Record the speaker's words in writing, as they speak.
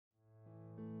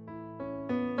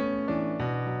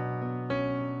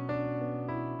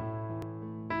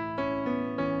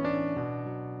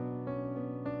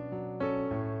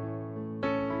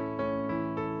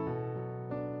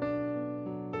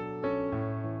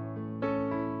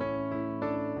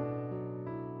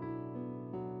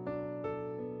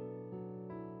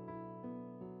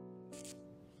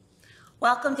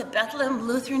Welcome to Bethlehem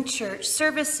Lutheran Church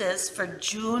services for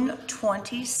June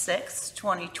 26,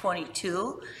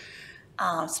 2022.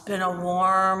 It's been a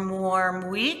warm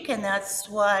week, and that's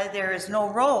why there is no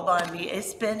robe on me.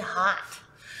 It's been hot.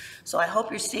 So I hope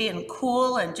you're staying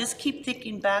cool and just keep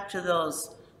thinking back to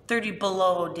those 30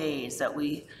 below days that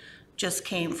we just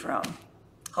came from.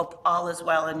 Hope all is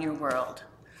well in your world.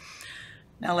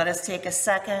 Now let us take a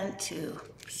second to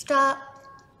stop,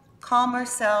 calm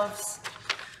ourselves,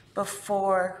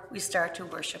 before we start to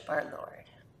worship our Lord.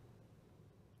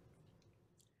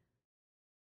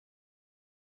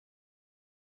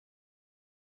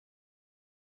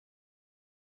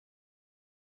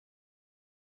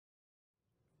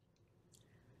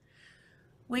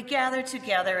 We gather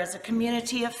together as a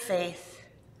community of faith,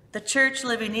 the church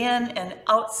living in and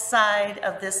outside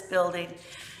of this building,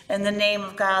 in the name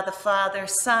of God the Father,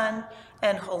 Son,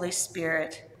 and Holy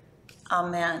Spirit.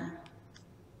 Amen.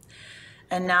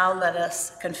 And now let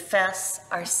us confess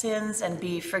our sins and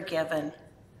be forgiven.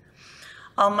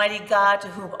 Almighty God, to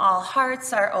whom all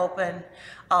hearts are open,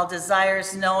 all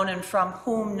desires known, and from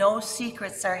whom no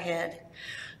secrets are hid,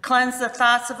 cleanse the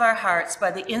thoughts of our hearts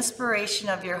by the inspiration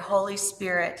of your Holy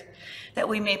Spirit, that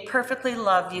we may perfectly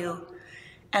love you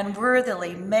and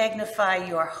worthily magnify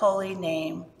your holy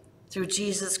name, through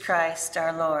Jesus Christ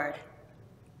our Lord.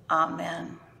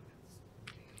 Amen.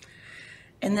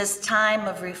 In this time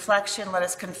of reflection, let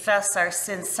us confess our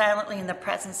sins silently in the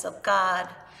presence of God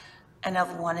and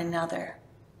of one another.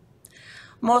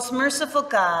 Most merciful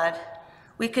God,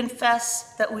 we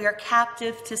confess that we are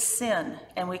captive to sin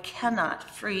and we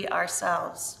cannot free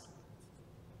ourselves.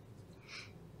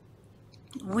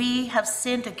 We have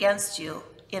sinned against you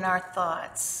in our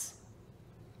thoughts.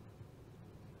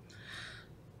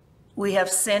 We have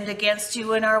sinned against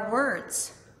you in our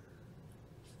words.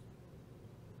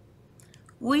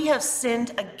 We have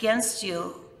sinned against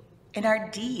you in our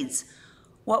deeds,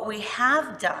 what we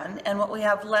have done and what we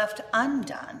have left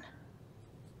undone.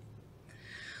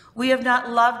 We have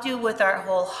not loved you with our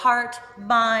whole heart,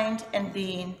 mind, and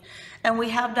being, and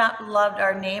we have not loved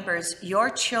our neighbors,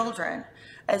 your children,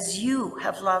 as you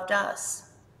have loved us.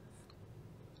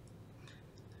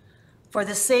 For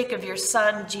the sake of your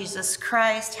Son, Jesus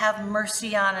Christ, have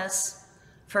mercy on us,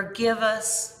 forgive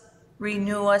us,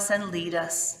 renew us, and lead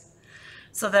us,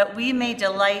 so that we may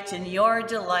delight in your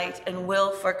delight and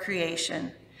will for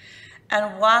creation,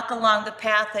 and walk along the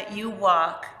path that you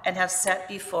walk and have set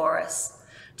before us,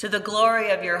 to the glory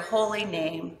of your holy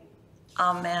name.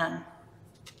 Amen.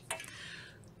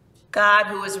 God,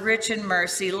 who is rich in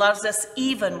mercy, loves us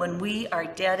even when we are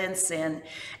dead in sin,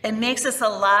 and makes us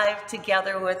alive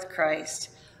together with Christ.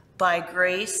 By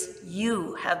grace,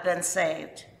 you have been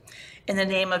saved. In the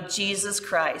name of Jesus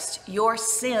Christ, your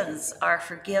sins are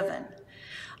forgiven.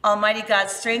 Almighty God,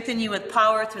 strengthen you with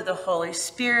power through the Holy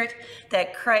Spirit,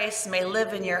 that Christ may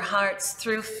live in your hearts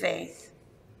through faith.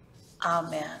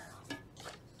 Amen.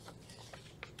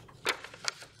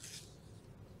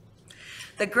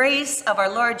 The grace of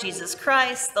our Lord Jesus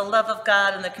Christ, the love of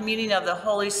God, and the communion of the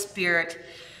Holy Spirit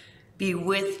be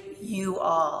with you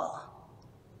all,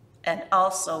 and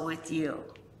also with you.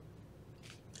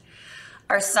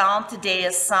 Our psalm today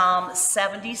is Psalm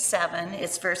 77.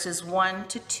 It's verses 1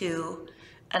 to 2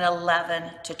 and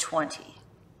 11 to 20.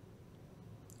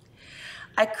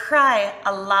 I cry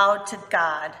aloud to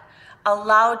God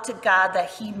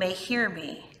that he may hear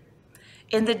me.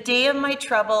 In the day of my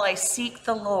trouble, I seek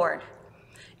the Lord.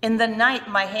 In the night,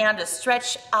 my hand is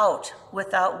stretched out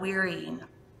without wearying.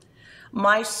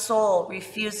 My soul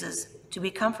refuses to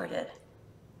be comforted.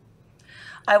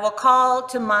 I will call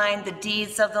to mind the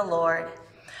deeds of the Lord.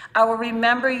 I will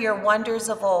remember your wonders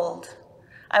of old.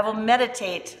 I will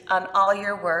meditate on all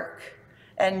your work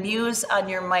and muse on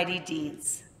your mighty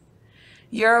deeds.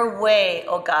 Your way,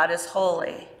 O God, is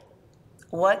holy.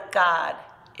 What God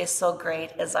is so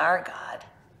great as our God?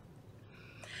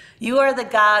 You are the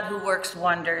God who works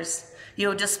wonders. You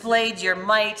have displayed your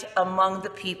might among the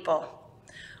people.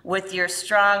 With your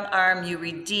strong arm, you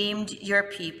redeemed your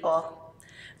people,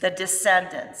 the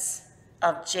descendants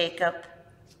of Jacob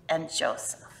and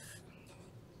Joseph.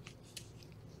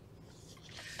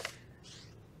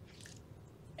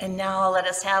 And now let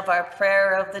us have our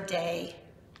prayer of the day.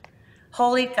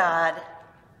 Holy God,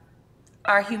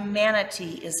 our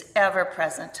humanity is ever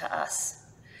present to us.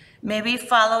 May we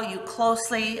follow you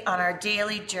closely on our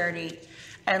daily journey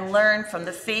and learn from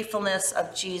the faithfulness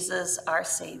of Jesus, our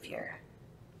Savior.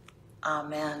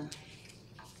 Amen.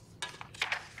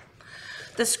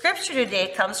 The scripture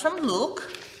today comes from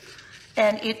Luke,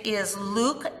 and it is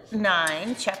Luke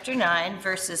 9, chapter 9,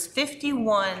 verses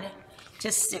 51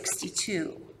 to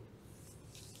 62.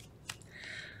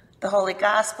 The Holy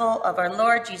Gospel of our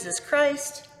Lord Jesus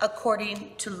Christ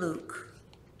according to Luke.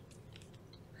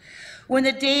 When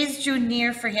the days drew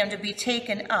near for him to be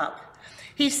taken up,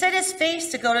 he set his face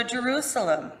to go to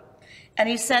Jerusalem, and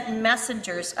he sent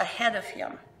messengers ahead of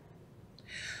him.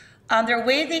 On their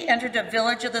way, they entered a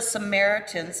village of the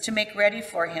Samaritans to make ready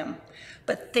for him,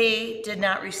 but they did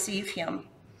not receive him,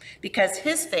 because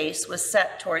his face was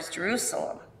set towards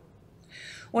Jerusalem.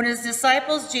 When his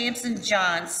disciples James and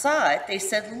John saw it, they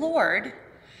said, "Lord,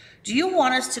 do you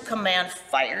want us to command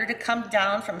fire to come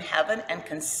down from heaven and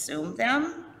consume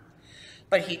them?"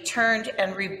 But he turned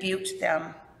and rebuked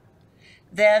them.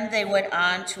 Then they went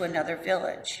on to another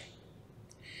village.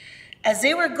 As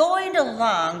they were going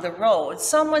along the road,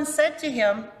 someone said to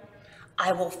him,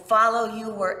 "I will follow you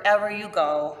wherever you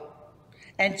go."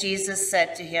 And Jesus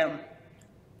said to him,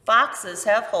 "Foxes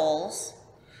have holes,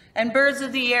 and birds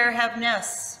of the air have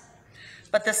nests,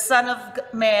 but the Son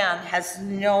of Man has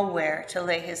nowhere to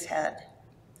lay his head."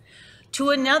 To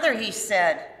another he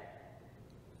said,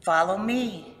 "Follow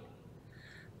me."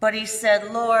 But he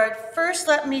said, "Lord, first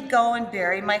let me go and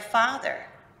bury my father."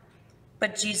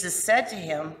 But Jesus said to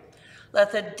him,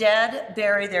 "Let the dead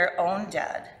bury their own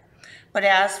dead. But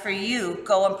as for you,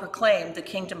 go and proclaim the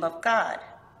kingdom of God."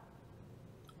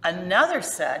 Another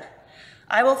said,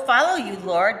 "I will follow you,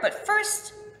 Lord, but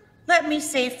first let me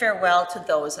say farewell to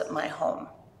those at my home."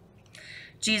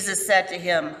 Jesus said to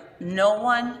him, "No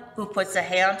one who puts a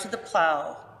hand to the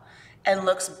plow and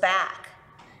looks back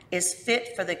is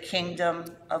fit for the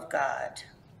kingdom of God."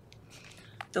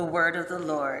 The word of the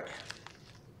Lord.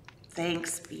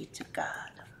 Thanks be to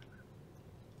God.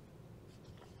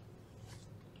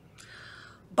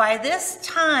 By this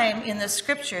time in the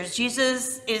scriptures,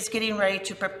 Jesus is getting ready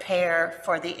to prepare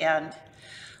for the end,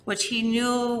 which he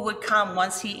knew would come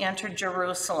once he entered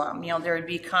Jerusalem. You know, there would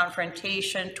be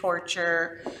confrontation,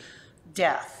 torture,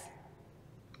 death.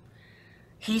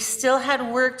 He still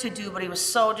had work to do, but he was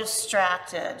so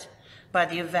distracted by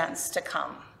the events to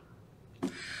come.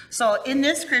 So in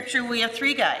this scripture, we have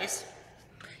three guys,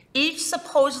 each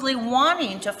supposedly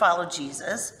wanting to follow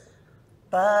Jesus,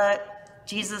 but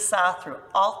Jesus saw through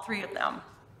all three of them.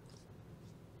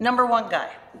 Number one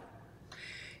guy.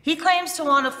 He claims to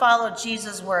want to follow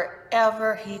Jesus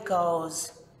wherever he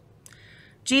goes.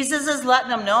 Jesus is letting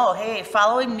him know, hey,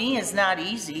 following me is not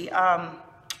easy.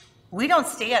 We don't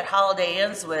stay at Holiday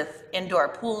Inns with indoor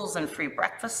pools and free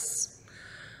breakfasts.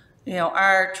 You know,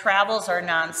 our travels are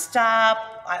nonstop.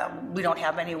 We don't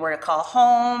have anywhere to call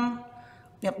home.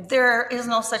 You know, there is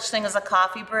no such thing as a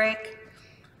coffee break.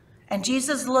 And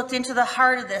Jesus looked into the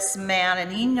heart of this man,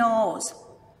 and he knows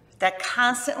that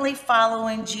constantly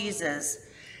following Jesus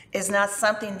is not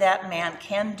something that man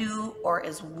can do or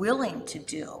is willing to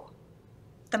do.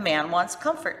 The man wants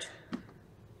comfort,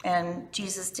 and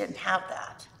Jesus didn't have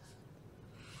that.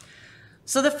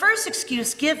 So the first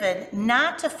excuse given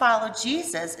not to follow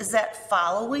Jesus is that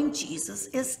following Jesus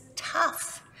is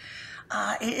tough.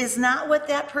 It is not what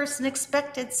that person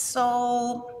expected,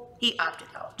 so he opted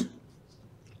out.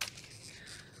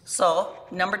 So,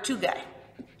 number two guy.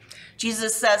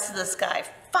 Jesus says to this guy,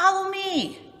 "Follow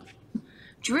me."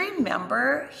 Do you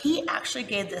remember he actually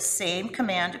gave the same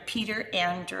command to Peter,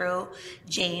 Andrew,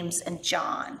 James, and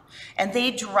John, and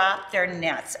they dropped their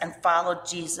nets and followed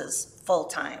Jesus full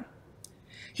time.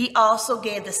 He also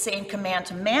gave the same command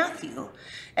to Matthew,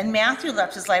 and Matthew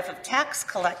left his life of tax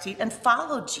collecting and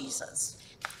followed Jesus.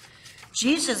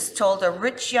 Jesus told a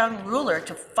rich young ruler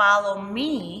to follow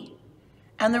me,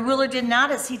 and the ruler did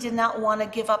not, as he did not want to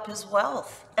give up his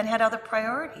wealth and had other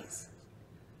priorities.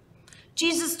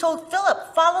 Jesus told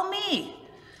Philip, "Follow me."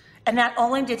 And not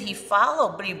only did he follow,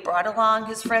 but he brought along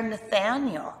his friend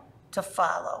Nathaniel to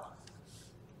follow.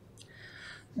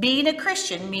 Being a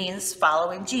Christian means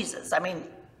following Jesus. I mean,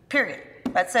 period.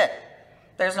 That's it.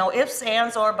 There's no ifs,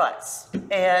 ands, or buts.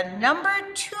 And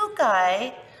number two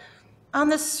guy, on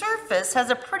the surface, has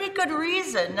a pretty good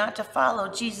reason not to follow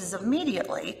Jesus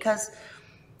immediately, because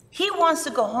he wants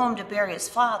to go home to bury his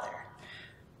father.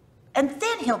 And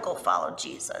then he'll go follow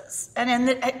Jesus. And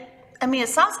I mean, it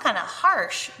sounds kind of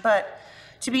harsh, but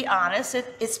to be honest,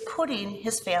 it's putting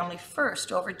his family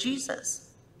first over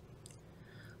Jesus.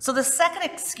 So the second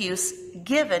excuse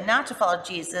given not to follow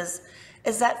Jesus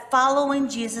is that following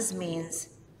Jesus means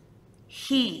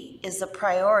he is the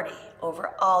priority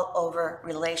over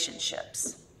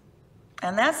relationships.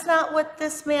 And that's not what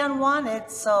this man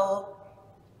wanted, so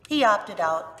he opted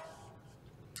out.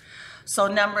 So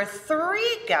number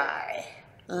three guy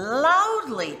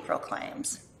loudly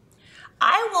proclaims,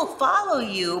 "I will follow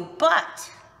you,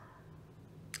 but..."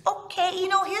 Okay, you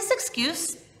know, his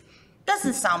excuse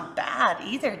Doesn't sound bad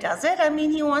either, does it? I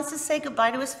mean, he wants to say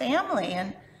goodbye to his family.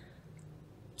 And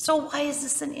so why is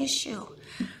this an issue?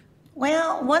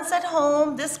 Well, once at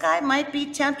home, this guy might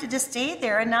be tempted to stay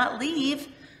there and not leave.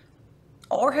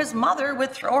 Or his mother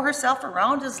would throw herself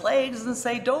around his legs and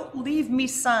say, "Don't leave me,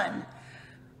 son."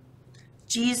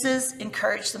 Jesus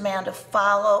encouraged the man to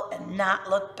follow and not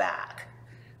look back.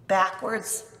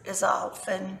 Backwards is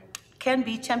often can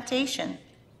be temptation.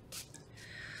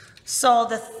 So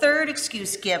the third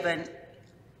excuse given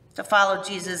to follow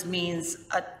Jesus means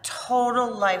a total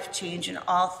life change in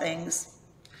all things.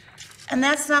 And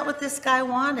that's not what this guy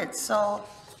wanted, so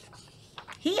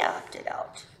he opted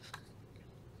out.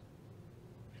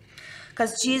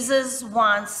 Because Jesus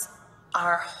wants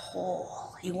our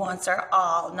whole. He wants our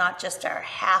all, not just our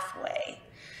halfway.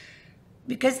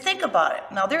 Because think about it.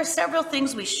 Now, there are several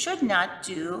things we should not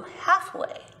do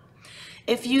halfway.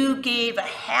 If you gave a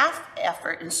half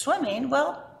effort in swimming,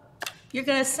 well, you're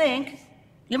going to sink.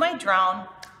 You might drown.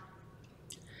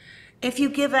 If you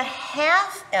give a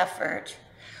half effort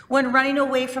when running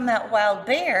away from that wild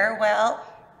bear, well,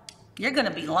 you're going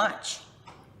to be lunch.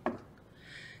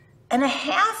 And a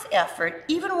half effort,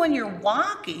 even when you're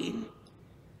walking,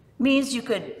 means you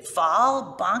could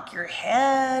fall, bonk your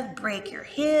head, break your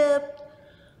hip,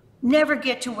 never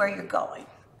get to where you're going.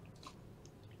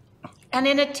 And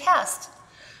in a test,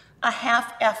 a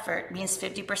half effort means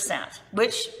 50%,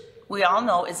 which we all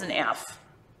know is an F.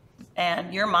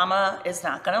 And your mama is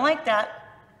not going to like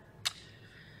that.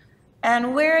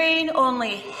 And wearing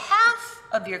only half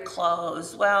of your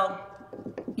clothes, well,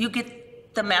 you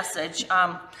get the message.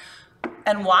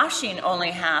 And washing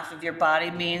only half of your body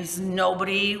means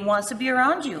nobody wants to be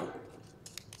around you.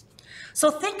 So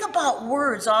think about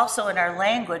words also in our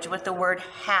language with the word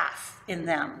half in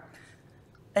them.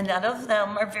 And none of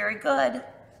them are very good.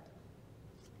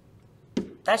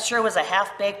 That sure was a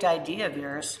half-baked idea of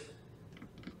yours.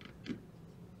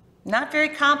 Not very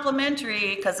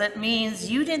complimentary, because it means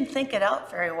you didn't think it out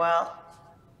very well.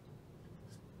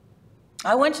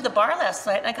 I went to the bar last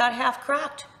night and I got half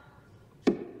cracked.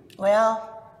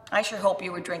 Well, I sure hope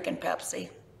you were drinking Pepsi.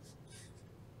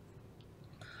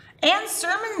 And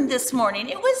sermon this morning,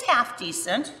 it was half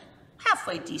decent,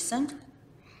 halfway decent.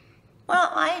 Well,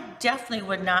 I definitely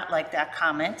would not like that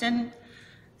comment, and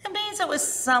it means it was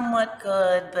somewhat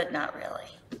good, but not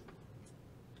really.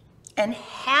 And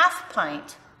half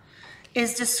pint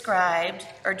is described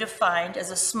or defined as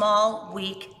a small,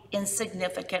 weak,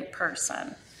 insignificant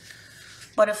person.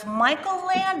 But if Michael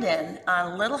Landon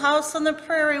on Little House on the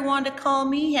Prairie wanted to call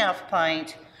me half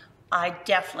pint, I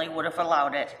definitely would have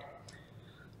allowed it.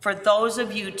 For those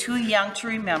of you too young to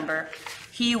remember,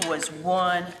 he was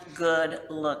one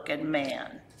good-looking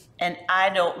man. And I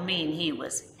don't mean he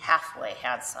was halfway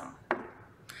handsome.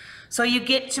 So you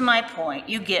get to my point.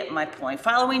 You get my point.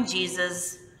 Following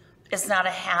Jesus is not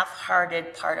a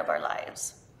half-hearted part of our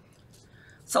lives.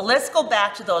 So let's go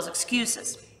back to those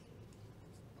excuses.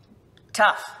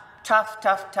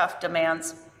 Tough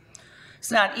demands.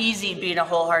 It's not easy being a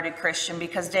wholehearted Christian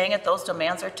because, dang it, those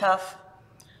demands are tough.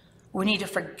 We need to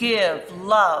forgive,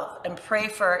 love, and pray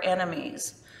for our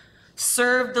enemies.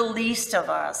 Serve the least of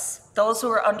us, those who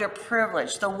are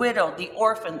underprivileged, the widow, the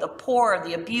orphan, the poor,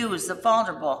 the abused, the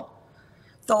vulnerable,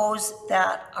 those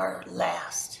that are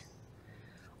last.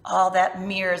 All that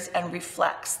mirrors and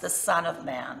reflects the Son of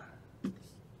Man.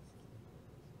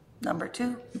 Number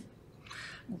 2,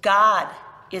 God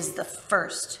is the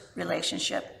first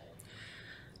relationship.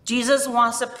 Jesus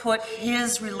wants to put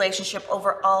his relationship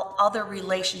over all other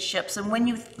relationships. And when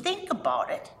you think about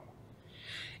it,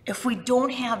 if we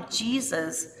don't have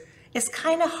Jesus, it's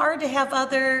kind of hard to have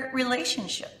other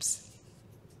relationships.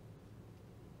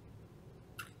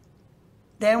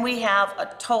 Then we have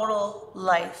a total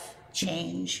life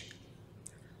change.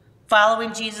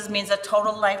 Following Jesus means a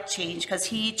total life change because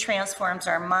he transforms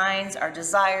our minds, our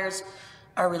desires,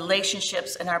 our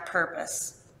relationships, and our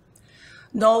purpose.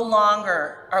 No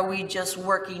longer are we just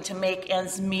working to make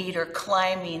ends meet or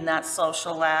climbing that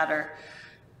social ladder.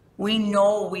 We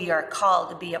know we are called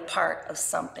to be a part of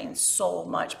something so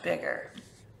much bigger.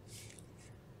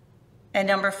 And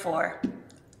number 4,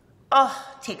 it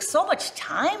takes so much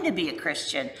time to be a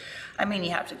Christian. I mean,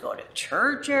 you have to go to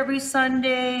church every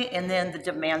Sunday, and then the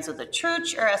demands of the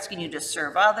church are asking you to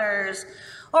serve others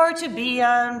or to be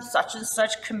on such and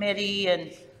such committee.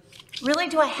 And really,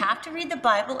 do I have to read the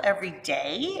Bible every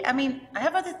day? I mean, I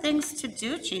have other things to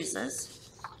do, Jesus.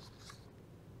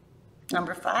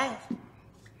 Number 5,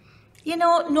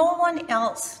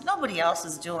 nobody else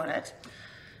is doing it.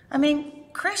 I mean,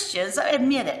 Christians, I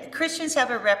admit it, Christians have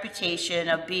a reputation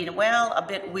of being, a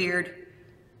bit weird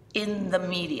in the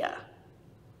media.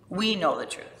 We know the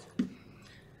truth.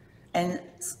 And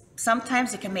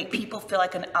sometimes it can make people feel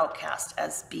like an outcast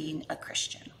as being a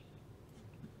Christian.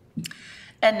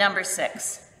 And number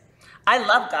 6, I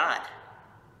love God.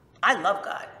 I love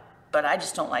God, but I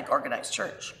just don't like organized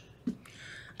church.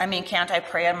 I mean, can't I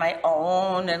pray on my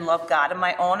own and love God on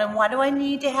my own? And why do I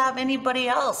need to have anybody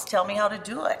else tell me how to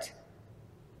do it?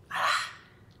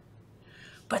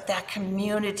 But that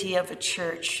community of a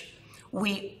church,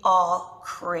 we all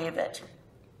crave it.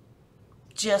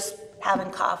 Just having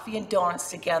coffee and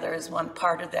donuts together is one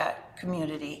part of that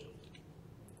community.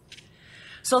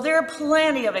 So there are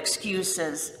plenty of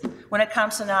excuses when it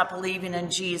comes to not believing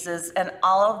in Jesus, and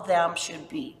all of them should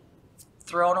be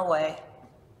thrown away.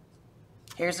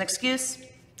 Here's an excuse.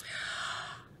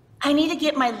 I need to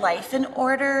get my life in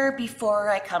order before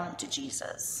I come to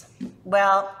Jesus.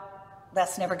 Well,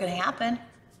 that's never going to happen.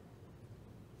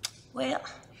 Well,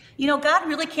 you know, God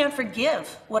really can't forgive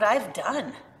what I've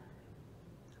done.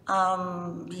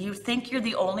 You think you're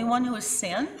the only one who has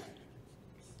sinned?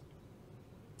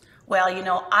 Well, you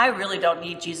know, I really don't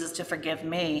need Jesus to forgive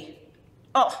me.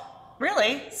 Oh,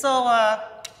 really? So,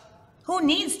 who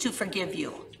needs to forgive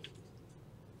you?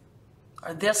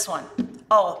 Or this one.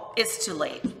 Oh, it's too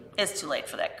late. It's too late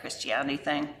for that Christianity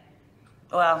thing.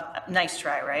 Well, nice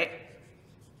try, right?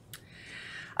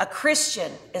 A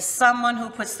Christian is someone who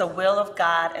puts the will of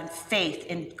God and faith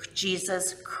in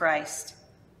Jesus Christ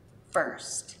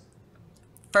first.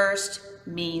 First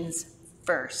means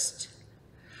first.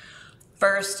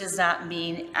 First does not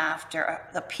mean after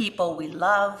the people we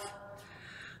love.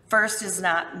 First does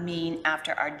not mean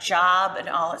after our job and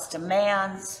all its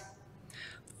demands.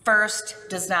 First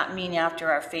does not mean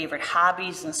after our favorite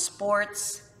hobbies and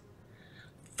sports.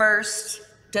 First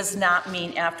does not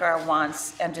mean after our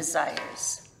wants and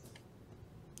desires.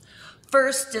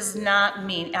 First does not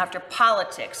mean after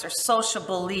politics or social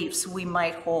beliefs we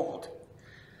might hold.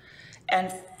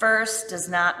 And first does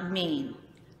not mean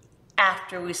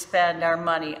after we spend our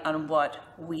money on what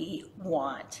we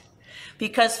want.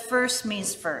 Because first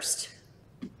means first.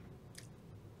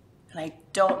 And I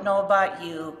don't know about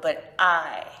you, but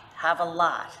I have a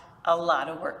lot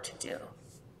of work to do.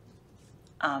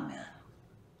 Amen.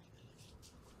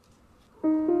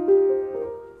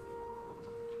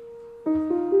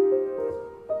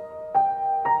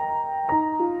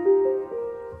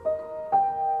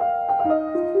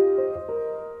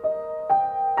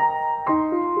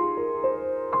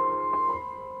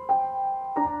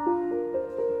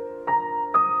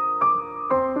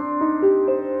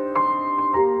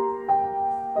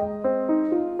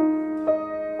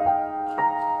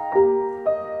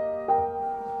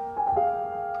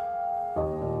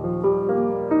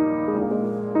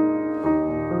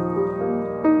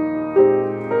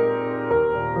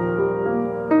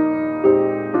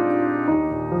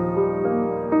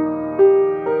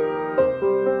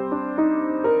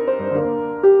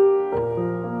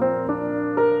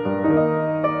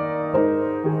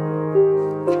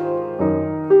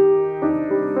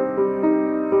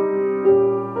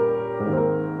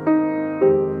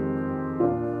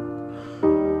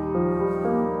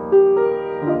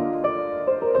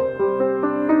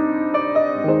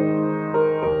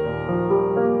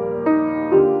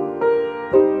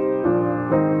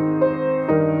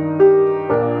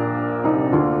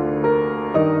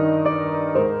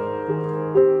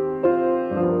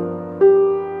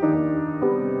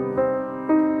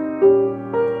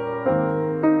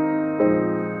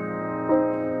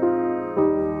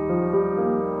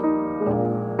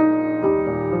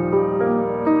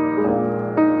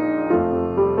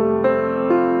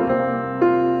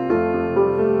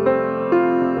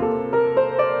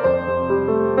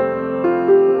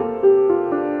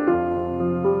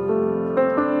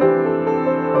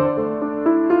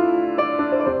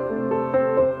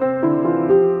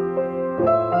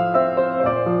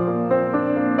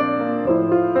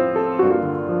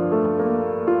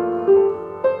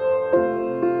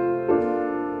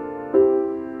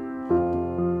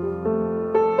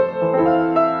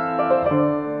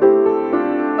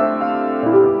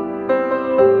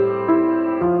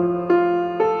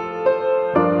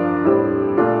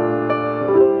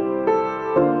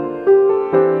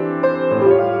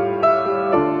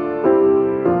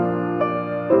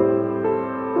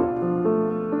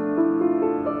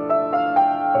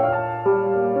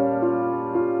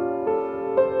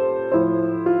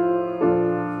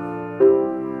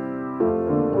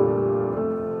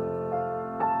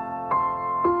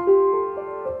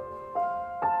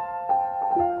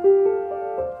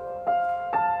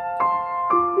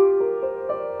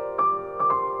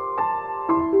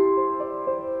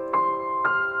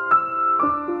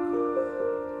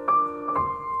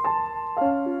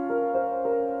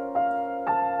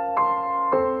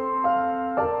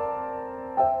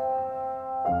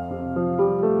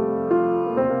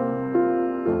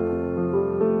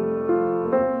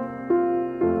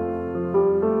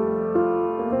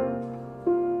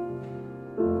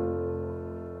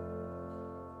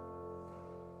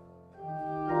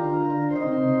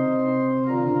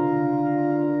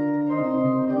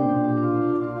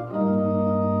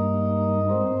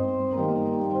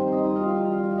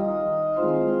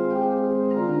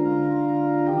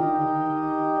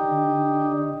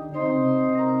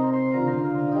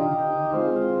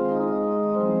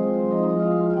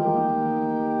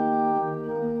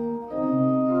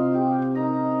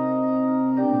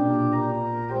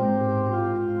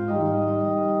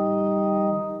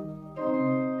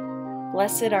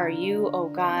 Blessed are you, O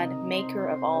God, maker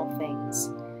of all things.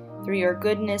 Through your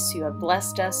goodness you have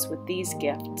blessed us with these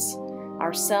gifts,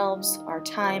 ourselves, our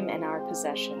time, and our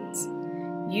possessions.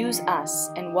 Use us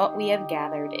and what we have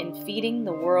gathered in feeding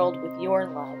the world with your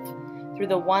love, through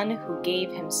the one who gave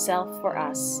himself for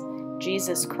us,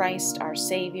 Jesus Christ, our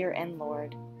Savior and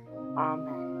Lord.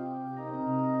 Amen.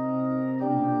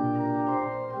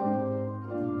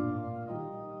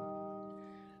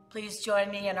 Please join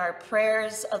me in our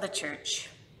prayers of the church.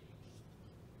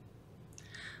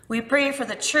 We pray for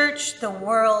the church, the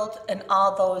world, and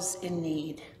all those in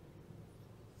need.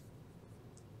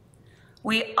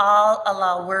 We all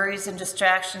allow worries and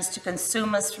distractions to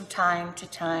consume us from time to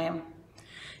time.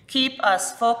 Keep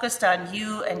us focused on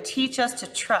you and teach us to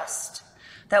trust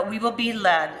that we will be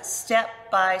led step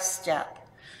by step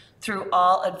through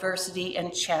all adversity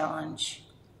and challenge.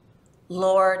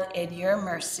 Lord, in your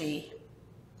mercy,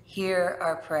 hear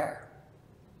our prayer.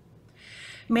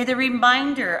 May the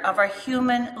reminder of our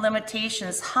human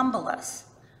limitations humble us,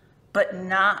 but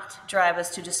not drive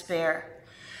us to despair.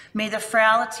 May the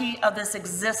frailty of this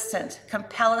existence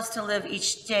compel us to live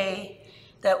each day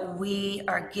that we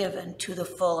are given to the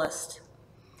fullest.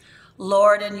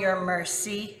 Lord, in your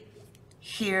mercy,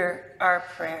 hear our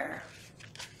prayer.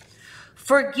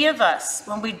 Forgive us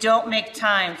when we don't make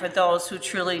time for those who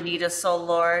truly need us, O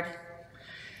Lord,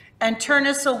 and turn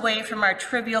us away from our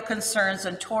trivial concerns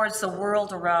and towards the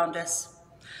world around us.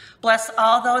 Bless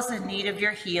all those in need of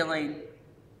your healing,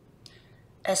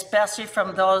 especially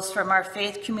from those from our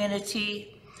faith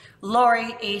community,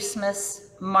 Lori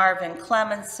Asmus, Marvin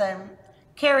Clemenson,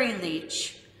 Carrie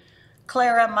Leach,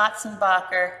 Clara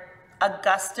Matzenbacher,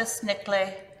 Augustus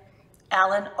Nickle,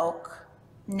 Alan Oak,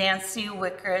 Nancy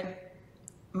Wickren,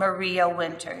 Maria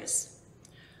Winters.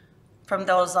 From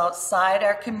those outside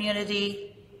our community,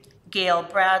 Gail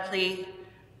Bradley,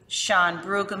 Sean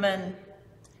Brueggemann,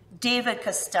 David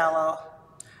Costello,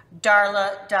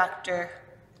 Darla Doctor,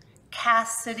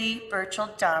 Cassidy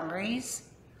Burchell-Domries,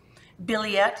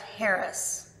 Billiette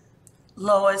Harris,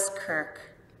 Lois Kirk,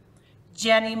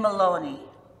 Jenny Maloney,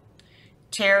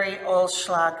 Terry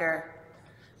Olschlager,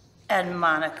 and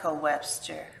Monica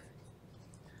Webster.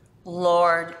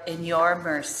 Lord, in your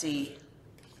mercy,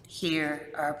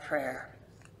 hear our prayer.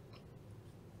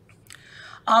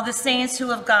 All the saints who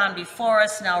have gone before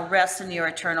us now rest in your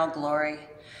eternal glory.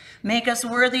 Make us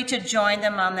worthy to join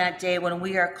them on that day when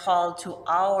we are called to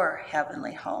our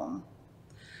heavenly home.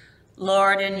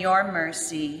 Lord, in your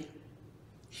mercy,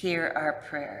 hear our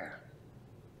prayer.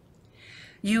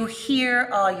 You hear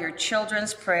all your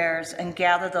children's prayers and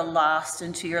gather the lost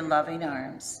into your loving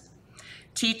arms.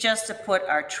 Teach us to put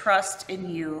our trust in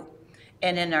you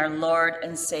and in our Lord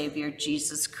and Savior,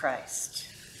 Jesus Christ.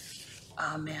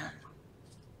 Amen.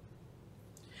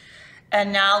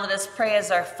 And now let us pray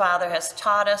as our Father has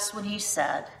taught us when he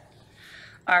said,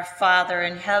 Our Father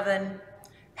in heaven,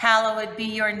 hallowed be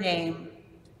your name.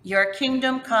 Your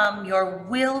kingdom come, your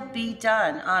will be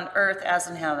done on earth as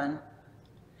in heaven.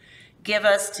 Give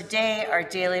us today our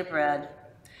daily bread.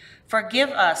 Forgive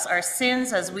us our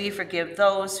sins as we forgive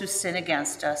those who sin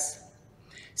against us.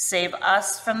 Save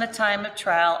us from the time of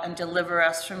trial and deliver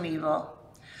us from evil.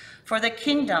 For the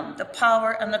kingdom, the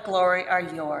power, and the glory are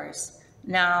yours,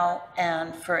 now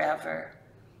and forever.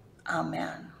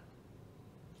 Amen.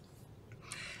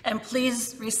 And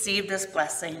please receive this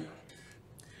blessing.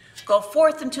 Go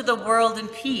forth into the world in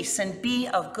peace and be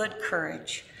of good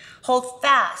courage. Hold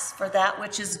fast for that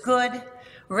which is good.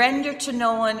 Render to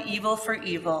no one evil for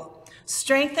evil.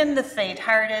 Strengthen the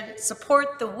faint-hearted.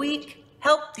 Support the weak.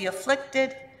 Help the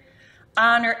afflicted.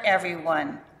 Honor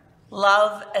everyone.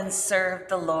 Love and serve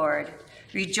the Lord,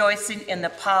 rejoicing in the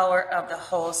power of the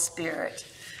Holy Spirit.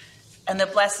 And the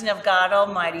blessing of God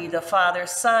Almighty, the Father,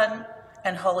 Son,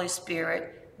 and Holy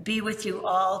Spirit be with you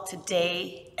all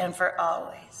today and for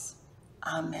always.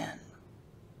 Amen.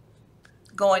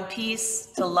 Go in peace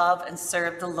to love and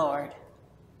serve the Lord.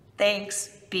 Thanks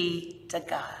be to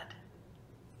God.